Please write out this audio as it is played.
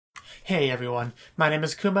Hey everyone, my name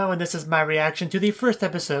is Kumo and this is my reaction to the first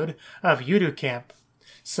episode of Yuru Camp.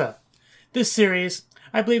 So, this series,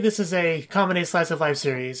 I believe this is a comedy slice of life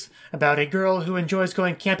series about a girl who enjoys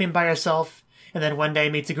going camping by herself and then one day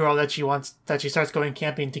meets a girl that she starts going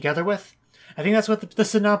camping together with. I think that's what the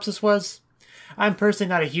synopsis was. I'm personally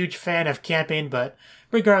not a huge fan of camping, but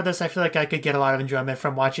regardless, I feel like I could get a lot of enjoyment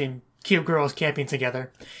from watching cute girls camping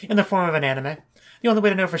together in the form of an anime. The only way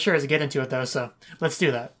to know for sure is to get into it though, so let's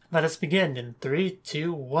do that. Let us begin in 3,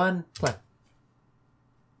 2, 1, play.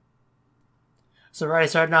 So we're already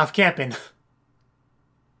starting off camping.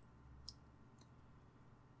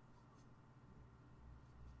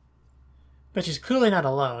 But she's clearly not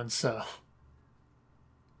alone, so...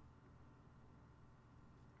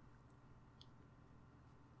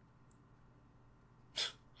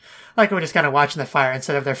 like we're just kind of watching the fire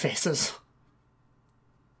instead of their faces.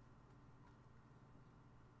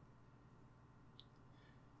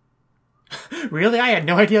 Really? I had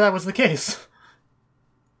no idea that was the case.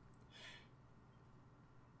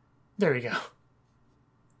 There we go.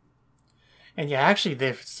 And yeah, actually,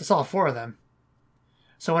 it's all four of them.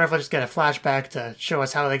 So I wonder if I'll just get a flashback to show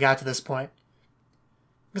us how they got to this point.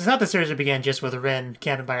 Because I thought the series would begin just with Rin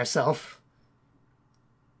camping by herself.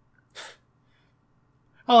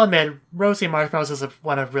 I'll admit, roasting marshmallows is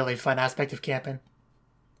one really fun aspect of camping.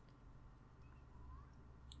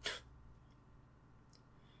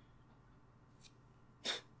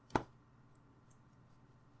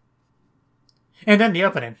 And then the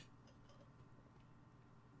opening.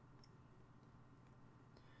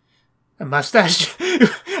 A mustache?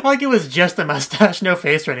 Like it was just a mustache, no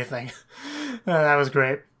face or anything. That was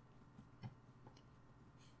great.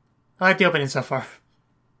 I like the opening so far.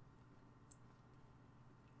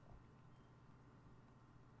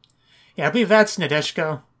 Yeah, I believe that's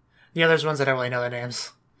Nadeshiko. The others ones I don't really know their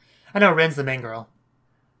names. I know Ren's the main girl.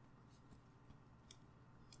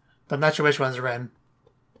 But I'm not sure which one's Ren.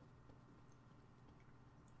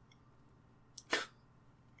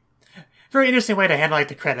 Very interesting way to handle like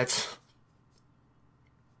the credits.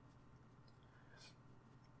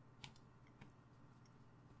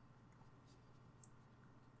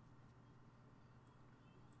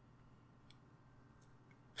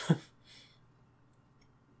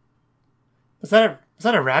 Was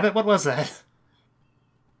that a rabbit? What was that?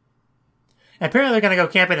 And apparently they're gonna go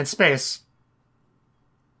camping in space.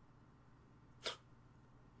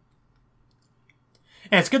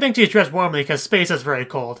 And it's a good thing she's dressed warmly because space is very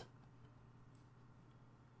cold.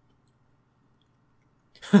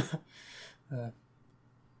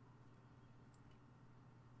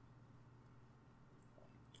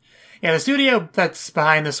 Yeah, the studio that's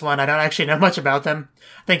behind this one, I don't actually know much about them.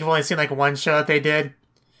 I think I've only seen like one show that they did.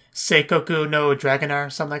 Seikoku no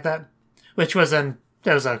Dragonar, something like that. Which was it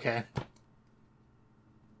was okay.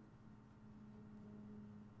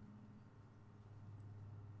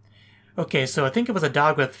 Okay, so I think it was a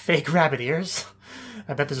dog with fake rabbit ears.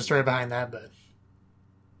 I bet there's a story behind that, but...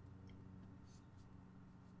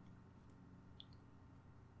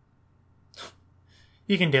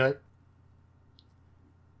 you can do it.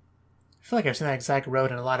 I feel like I've seen that exact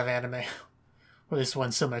road in a lot of anime. Or at least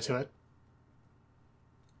one similar to it.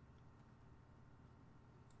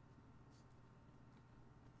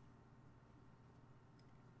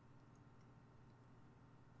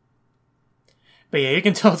 But yeah, you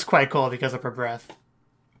can tell it's quite cold because of her breath.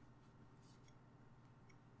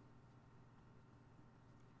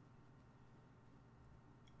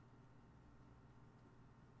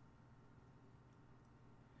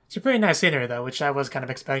 It's a pretty nice scenery, though, which I was kind of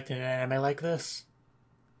expecting in an anime like this.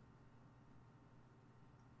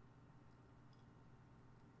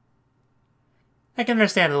 I can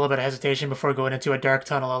understand a little bit of hesitation before going into a dark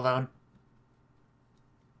tunnel alone.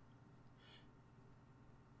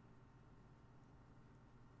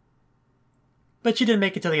 But she didn't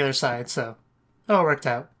make it to the other side, so it all worked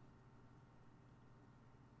out.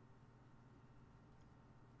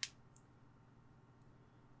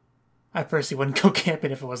 I personally wouldn't go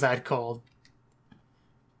camping if it was that cold.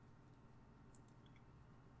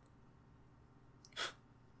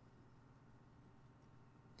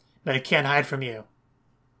 But it can't hide from you.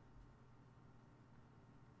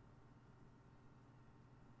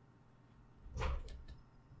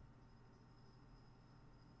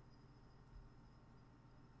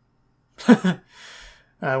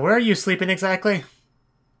 Where are you sleeping exactly?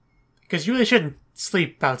 Because you really shouldn't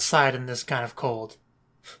sleep outside in this kind of cold.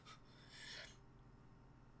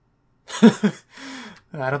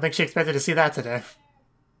 I don't think she expected to see that today.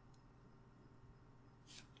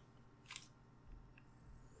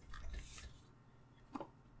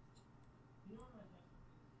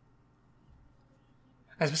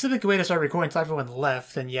 I specifically waited to start recording until everyone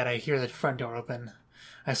left, and yet I hear the front door open.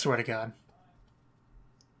 I swear to God.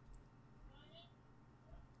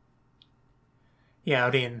 Yeah,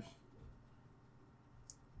 Odin.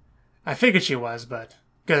 I figured she was, but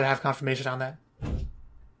good to have confirmation on that.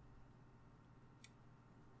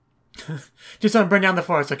 Just don't burn down the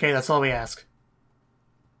forest, okay? That's all we ask.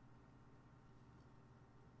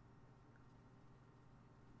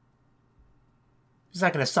 He's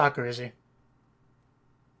not gonna stalk her, is he?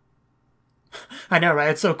 I know, right?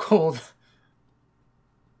 It's so cold.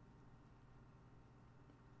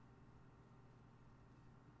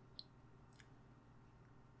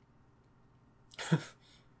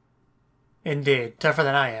 Indeed. Tougher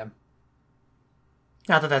than I am.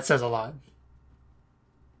 Not that that says a lot.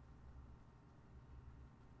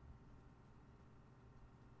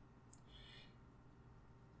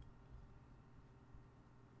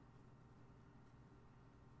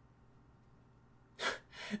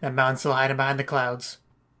 That mountain's still hiding behind the clouds.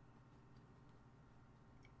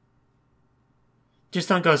 Just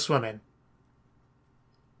don't go swimming.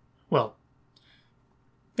 Well,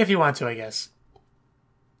 if you want to, I guess.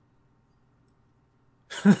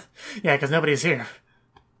 Yeah, because nobody's here.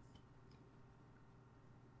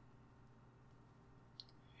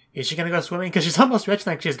 Is she gonna go swimming? Because she's almost rich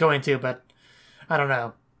like she's going to, but I don't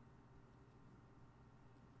know.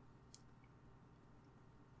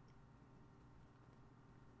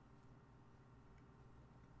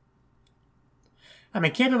 I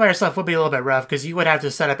mean, camping by yourself would be a little bit rough, because you would have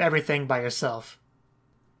to set up everything by yourself.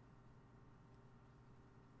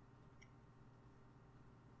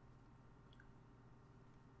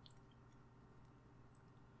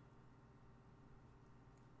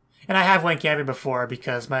 And I have went camping before,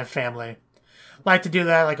 because my family like to do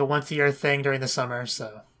that like a once-a-year thing during the summer,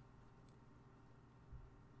 so...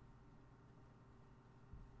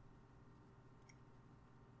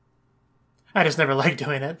 I just never liked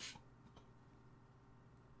doing it.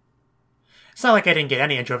 It's not like I didn't get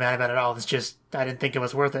any enjoyment out of it at all. It's just I didn't think it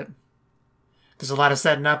was worth it. There's a lot of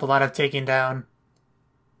setting up, a lot of taking down.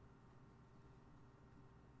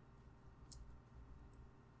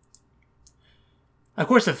 Of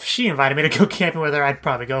course, if she invited me to go camping with her, I'd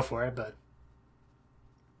probably go for it, but...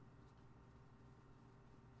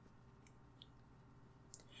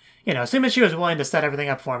 You know, assuming she was willing to set everything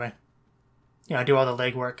up for me. You know, do all the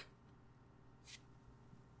legwork.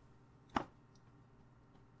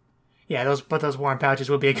 Yeah, those warm pouches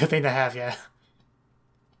would be a good thing to have, yeah.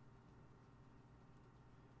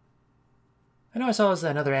 I know I saw it was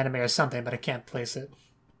another anime or something, but I can't place it.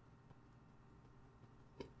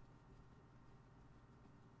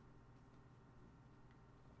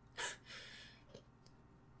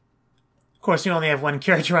 Of course, you only have one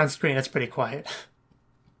character on screen, it's pretty quiet.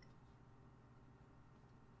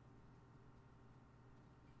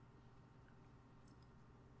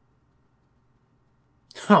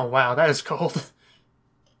 Oh wow, that is cold.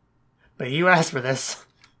 But you asked for this.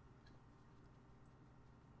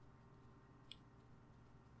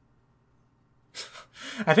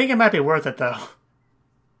 I think it might be worth it, though.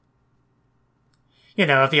 You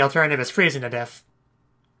know, if the alternative is freezing to death.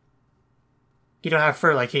 You don't have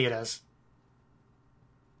fur like he does.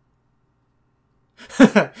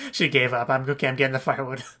 She gave up. I'm getting the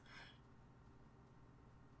firewood.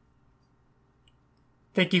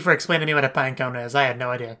 Thank you for explaining to me what a pine cone is. I had no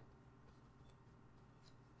idea.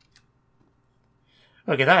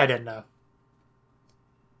 Okay, that I didn't know.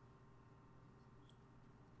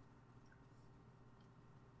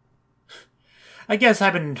 I guess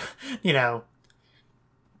having, you know,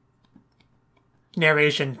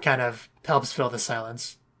 narration kind of helps fill the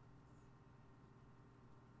silence.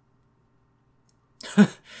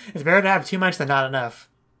 It's better to have too much than not enough.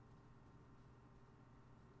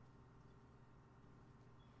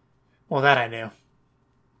 Well, that I knew.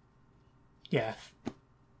 Yeah.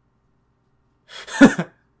 It's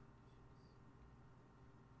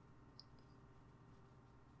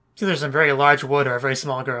either some very large wood or a very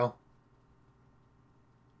small girl.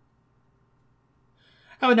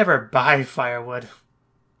 I would never buy firewood.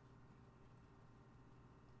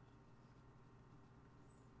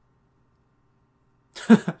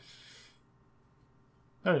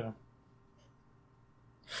 Oh yeah.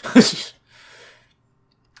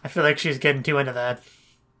 I feel like she's getting too into that.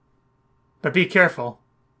 But be careful.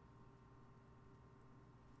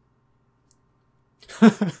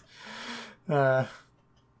 Tucker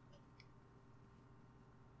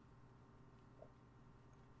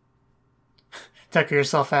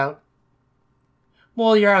yourself out.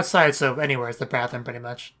 Well, you're outside, so anywhere's the bathroom, pretty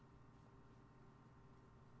much.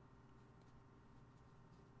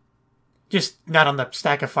 Just not on the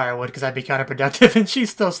stack of firewood, because that'd be counterproductive, and she's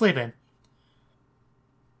still sleeping.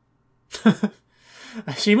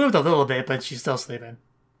 She moved a little bit, but she's still sleeping.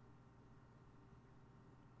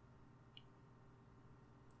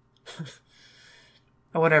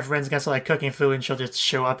 I wonder if Rin's gonna like cooking food and she'll just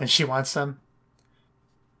show up and she wants some.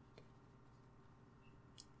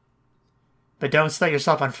 But don't set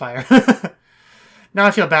yourself on fire. Now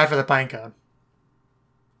I feel bad for the pine cone.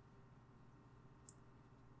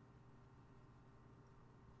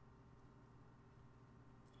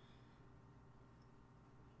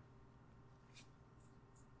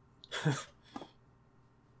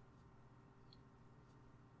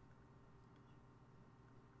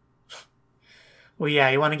 Well, yeah,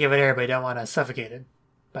 you want to give it air, but you don't want to suffocate it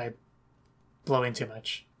by blowing too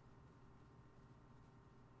much.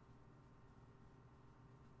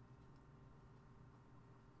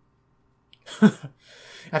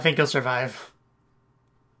 I think he'll survive.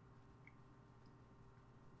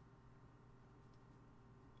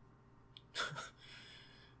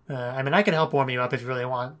 I mean, I can help warm you up if you really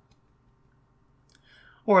want.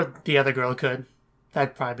 Or the other girl could.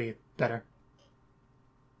 That'd probably be better.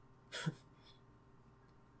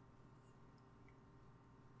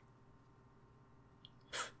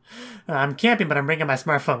 I'm camping, but I'm bringing my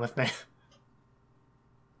smartphone with me.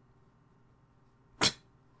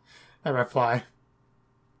 I reply.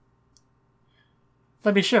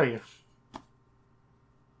 Let me show you.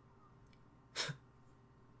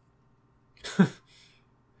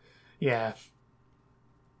 Yeah.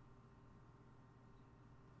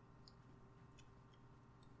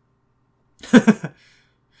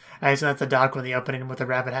 I assume that's the dog when they opening with the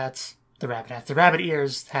rabbit hats. The rabbit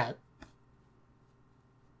ears hat.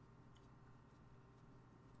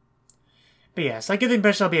 But yes, I get the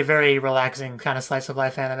impression it'll be a very relaxing kind of slice of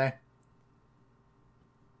life anime.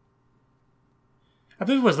 I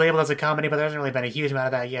believe it was labeled as a comedy, but there hasn't really been a huge amount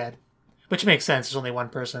of that yet. Which makes sense, there's only one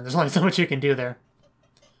person. There's only so much you can do there.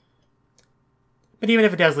 But even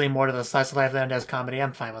if it does lean more to the slice of life than it does comedy,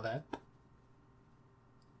 I'm fine with that.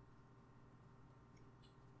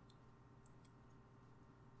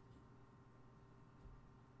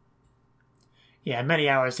 Yeah, many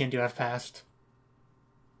hours seem to have passed.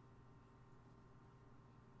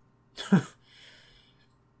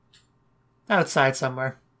 Outside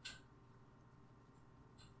somewhere.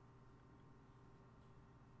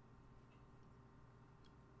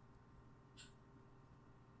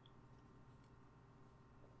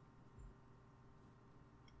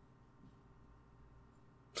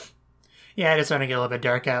 Yeah, it's starting to get a little bit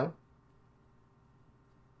dark out.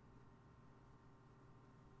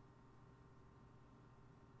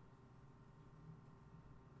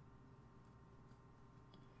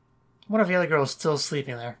 I wonder if the other girl is still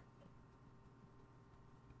sleeping there.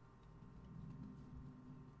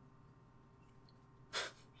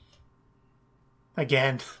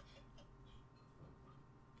 Again.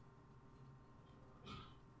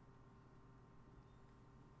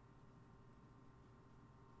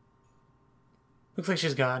 Looks like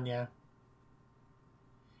she's gone, yeah.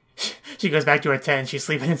 She goes back to her tent and she's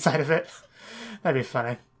sleeping inside of it. That'd be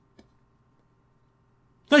funny.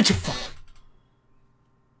 I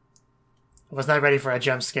was not ready for a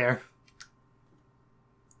jump scare.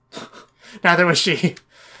 Neither was she.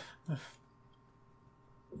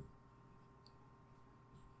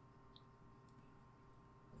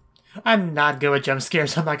 I'm not good with jump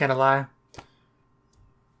scares, I'm not gonna lie.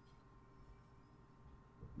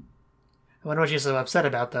 I wonder what she's so upset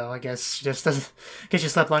about, though. I guess she just doesn't... Guess she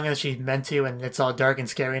slept longer than she meant to, and it's all dark and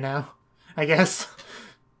scary now. I guess.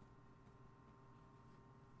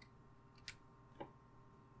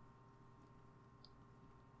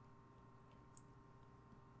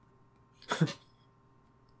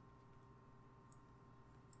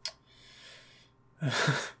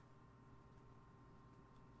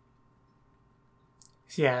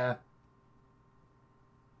 Yeah.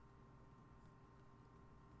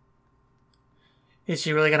 Is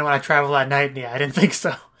she really going to want to travel at night? Yeah, I didn't think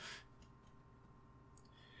so.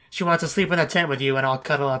 She wants to sleep in a tent with you and I'll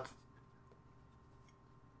cuddle up.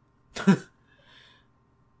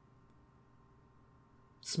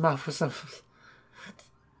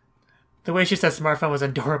 The way she said smartphone was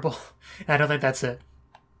adorable. I don't think that's it.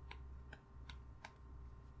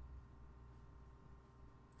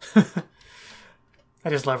 I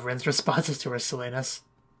just love Rin's responses to her silliness.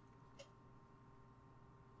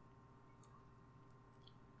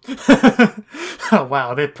 Oh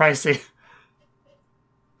wow, a bit pricey.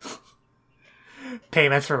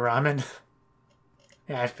 Payments for ramen.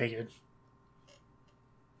 Yeah, I figured.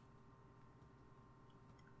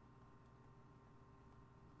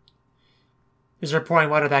 Is her pouring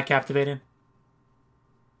water that captivating?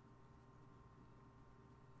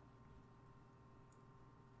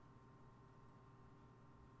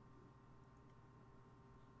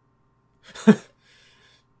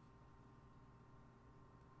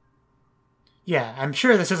 Yeah, I'm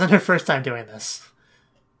sure this isn't her first time doing this.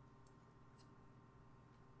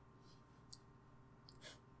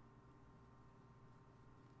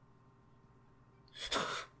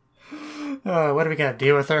 What are we gonna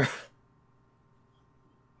do with her?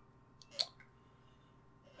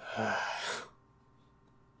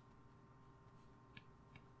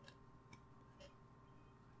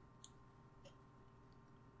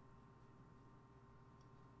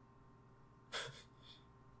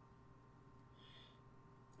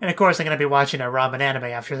 And of course I'm gonna be watching a ramen anime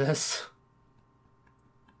after this.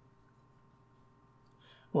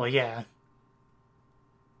 Well, yeah.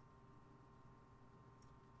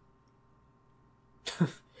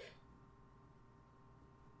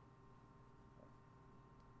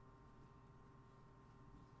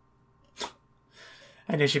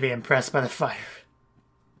 I knew she'd be impressed by the fire.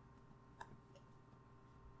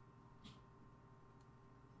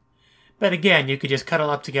 But again, you could just cuddle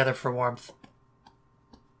up together for warmth.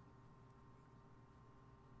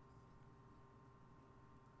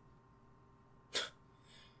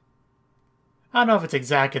 I don't know if it's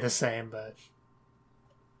exactly the same, but...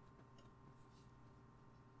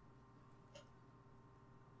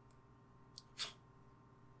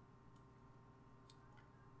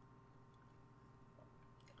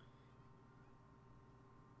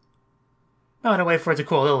 I want to wait for it to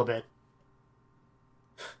cool a little bit.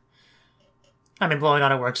 I mean, blowing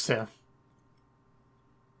on it works too.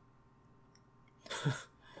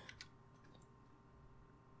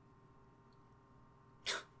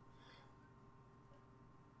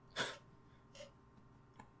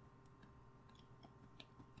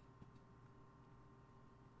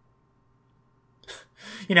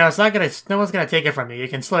 You know, it's not gonna... No one's gonna take it from you. You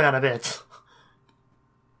can slow down a bit.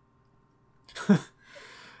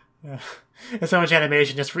 There's so much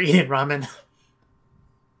animation just for eating ramen.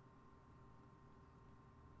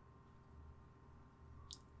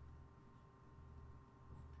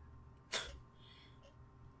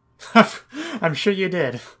 I'm sure you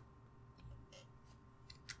did.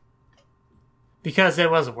 Because it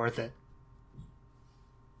was worth it.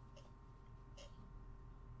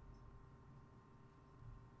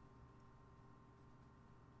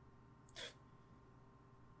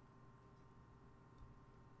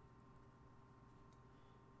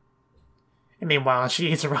 And meanwhile,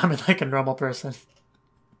 she eats ramen like a normal person.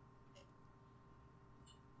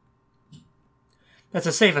 That's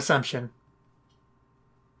a safe assumption.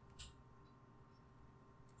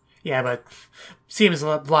 Yeah, but seems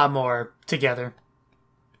a lot more together.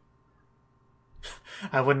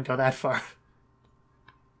 I wouldn't go that far.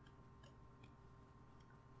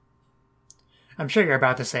 I'm sure you're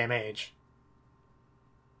about the same age.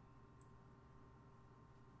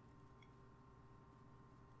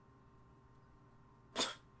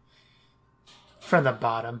 From the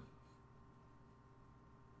bottom.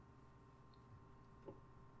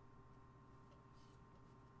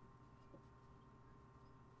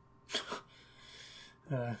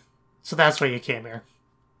 So that's why you came here.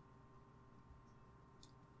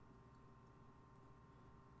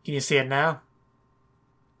 Can you see it now?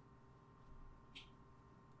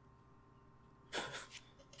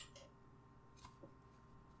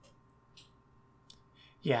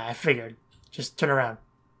 Yeah, I figured. Just turn around.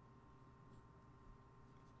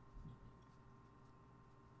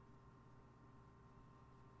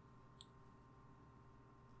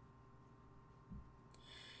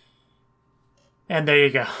 And there you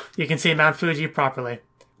go. You can see Mount Fuji properly.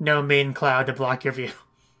 No mean cloud to block your view.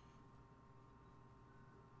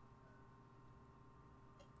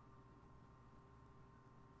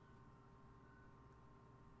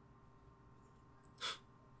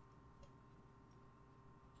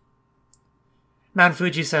 Mount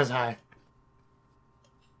Fuji says hi.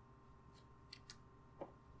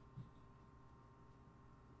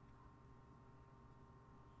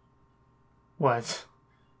 What?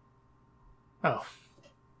 Oh.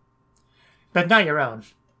 But not your own.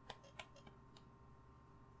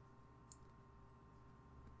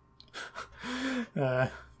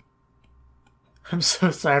 I'm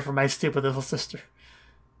so sorry for my stupid little sister.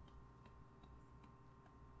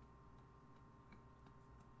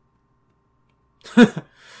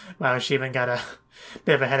 Wow, she even got a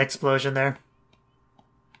bit of a head explosion there.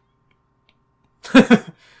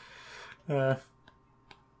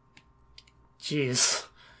 Jeez.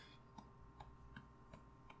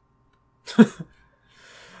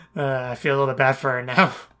 I feel a little bit bad for her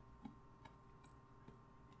now.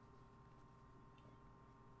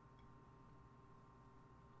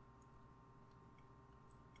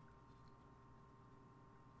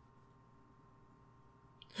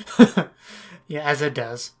 Yeah, as it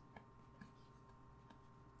does.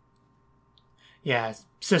 Yeah,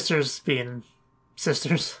 sisters being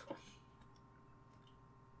sisters.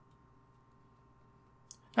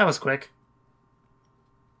 That was quick.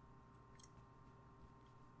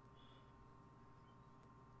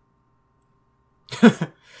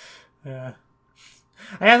 I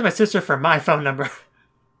asked my sister for my phone number.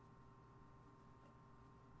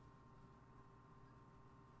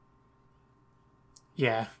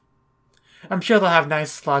 Yeah. I'm sure they'll have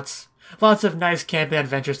lots of nice camping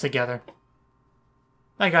adventures together.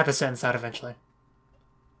 I got the sentence out eventually.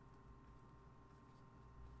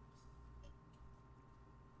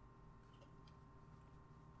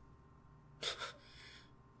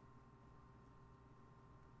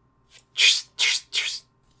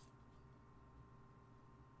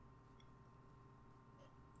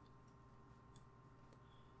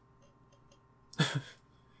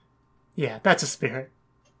 Yeah, that's a spirit.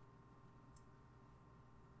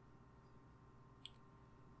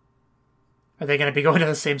 Are they going to be going to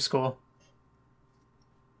the same school?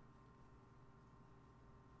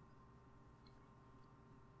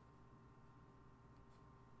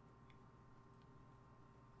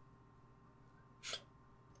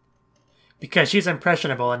 Because she's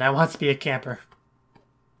impressionable and now wants to be a camper.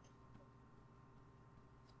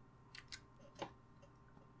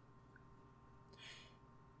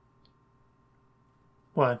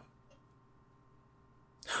 What?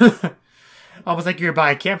 Almost like you're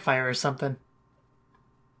by a campfire or something.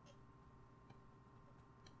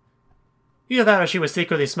 Either that or she was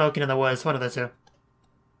secretly smoking in the woods, one of the two.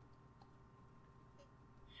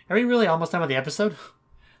 Are we really almost done with the episode? That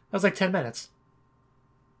was like 10 minutes.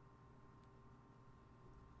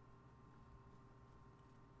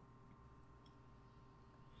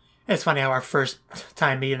 It's funny how our first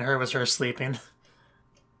time meeting her was her sleeping.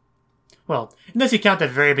 Well, unless you count the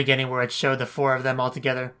very beginning where it showed the four of them all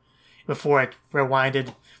together before it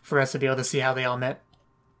rewinded for us to be able to see how they all met.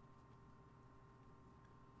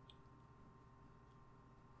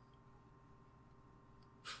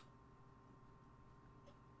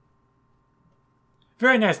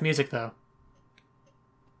 Very nice music, though.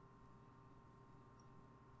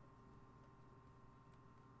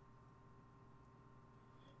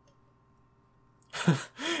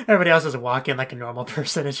 Everybody else is walking like a normal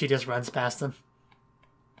person and she just runs past them.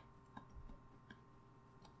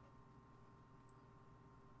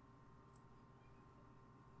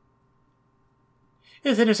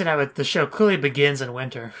 It's interesting how the show clearly begins in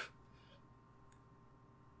winter.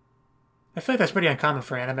 I feel like that's pretty uncommon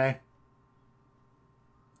for anime.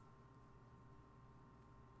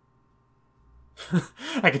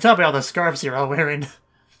 I can tell by all the scarves you're all wearing.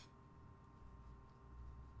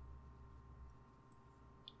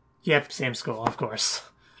 Yep, same school, of course.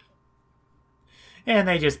 And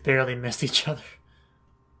they just barely missed each other.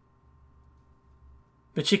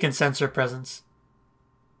 But she can sense her presence.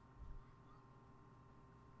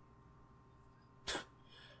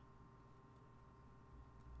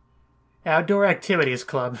 Outdoor Activities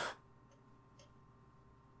Club.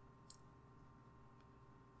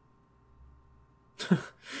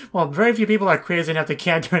 Well, very few people are crazy enough to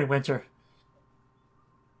camp during winter.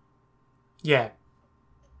 Yeah.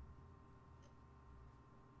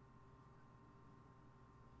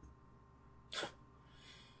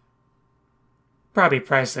 Probably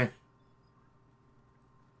pricey.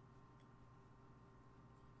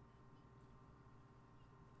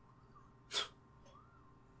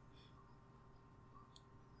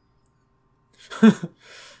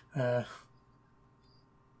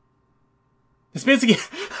 It's basically,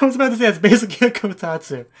 I was about to say it's basically a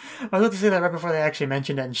kotatsu. I was about to say that right before they actually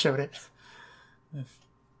mentioned it and showed it.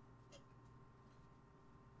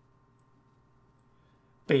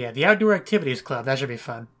 But yeah, the Outdoor Activities Club, that should be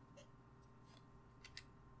fun.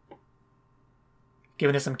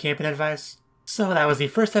 Giving us some camping advice. So that was the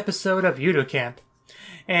first episode of Yuru Camp.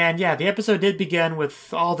 And yeah, the episode did begin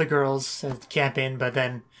with all the girls camping, but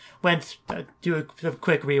then went to do a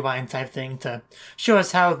quick rewind type thing to show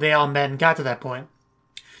us how they all met and got to that point.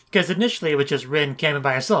 Because initially it was just Rin camping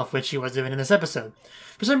by herself, which she was doing in this episode.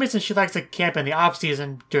 For some reason she likes to camp in the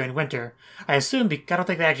off-season during winter. I assume, I don't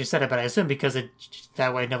think they actually said it, but I assume because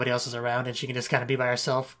that way nobody else is around and she can just kind of be by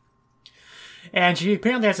herself. And she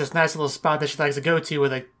apparently has this nice little spot that she likes to go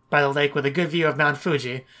to by the lake with a good view of Mount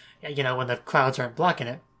Fuji, you know, when the clouds aren't blocking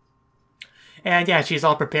it. And yeah, she's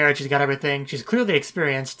all prepared, she's got everything, she's clearly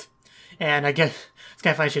experienced, and I guess it's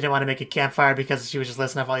kind of funny she didn't want to make a campfire because she was just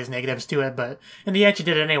listening to all these negatives to it, but in the end she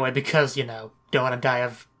did it anyway because, you know, don't want to die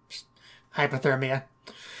of hypothermia.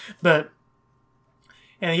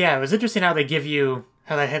 And yeah, it was interesting how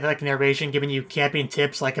how they had like narration giving you camping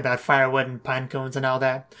tips like about firewood and pine cones and all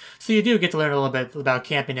that. So you do get to learn a little bit about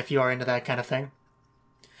camping if you are into that kind of thing.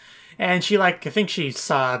 And she I think she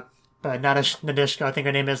saw Nadeshiko, I think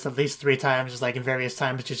her name is, at least 3 times, just like in various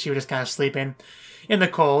times, she was just kind of sleeping in the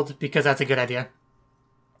cold because that's a good idea.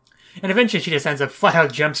 And eventually she just ends up flat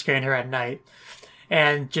out jump scaring her at night.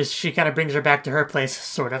 And she kind of brings her back to her place,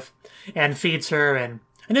 sort of, and feeds her. And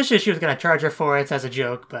initially she was going to charge her for it as a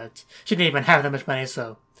joke, but she didn't even have that much money,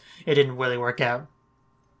 so it didn't really work out.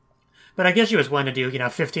 But I guess she was willing to do,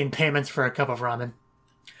 15 payments for a cup of ramen.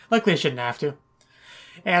 Luckily she didn't have to.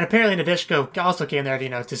 And apparently Nadeshiko also came there,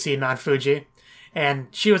 to see Mount Fuji. And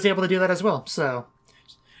she was able to do that as well, so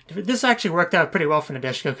this actually worked out pretty well for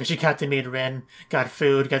Nadeshiko because she got to meet Rin, got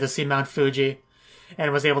food, got to see Mount Fuji,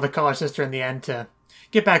 and was able to call her sister in the end to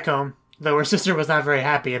get back home, though her sister was not very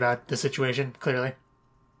happy about the situation, clearly.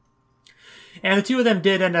 And the two of them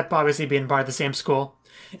did end up obviously being part of the same school.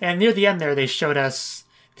 And near the end there, they showed us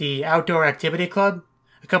the outdoor activity club.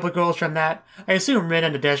 A couple of girls from that. I assume Rin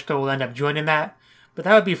and Nadeshiko will end up joining that. But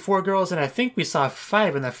that would be 4 girls, and I think we saw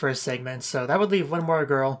 5 in the first segment, so that would leave 1 more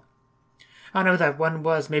girl. I don't know who that one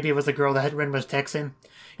was. Maybe it was the girl that Rin was texting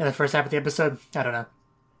in the first half of the episode. I don't know.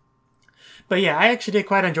 But yeah, I actually did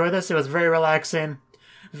quite enjoy this. It was very relaxing.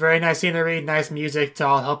 Very nice scenery, nice music to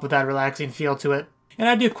all help with that relaxing feel to it. And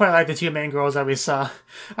I do quite like the 2 main girls that we saw.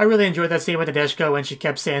 I really enjoyed that scene with Nadeshiko when she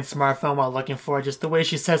kept saying smartphone while looking for it. Just the way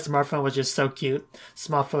she said smartphone was just so cute.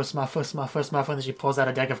 Smartphone, smartphone, smartphone, smartphone. And she pulls out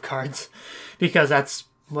a deck of cards. Because that's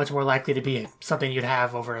much more likely to be something you'd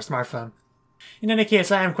have over a smartphone. In any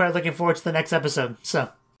case, I am quite looking forward to the next episode. So,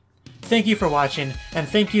 thank you for watching, and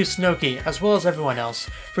thank you Cnouki, as well as everyone else,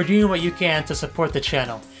 for doing what you can to support the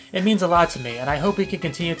channel. It means a lot to me, and I hope we can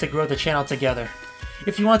continue to grow the channel together.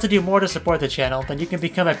 If you want to do more to support the channel, then you can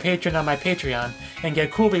become a patron on my Patreon and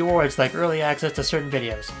get cool rewards like early access to certain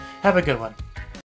videos. Have a good one.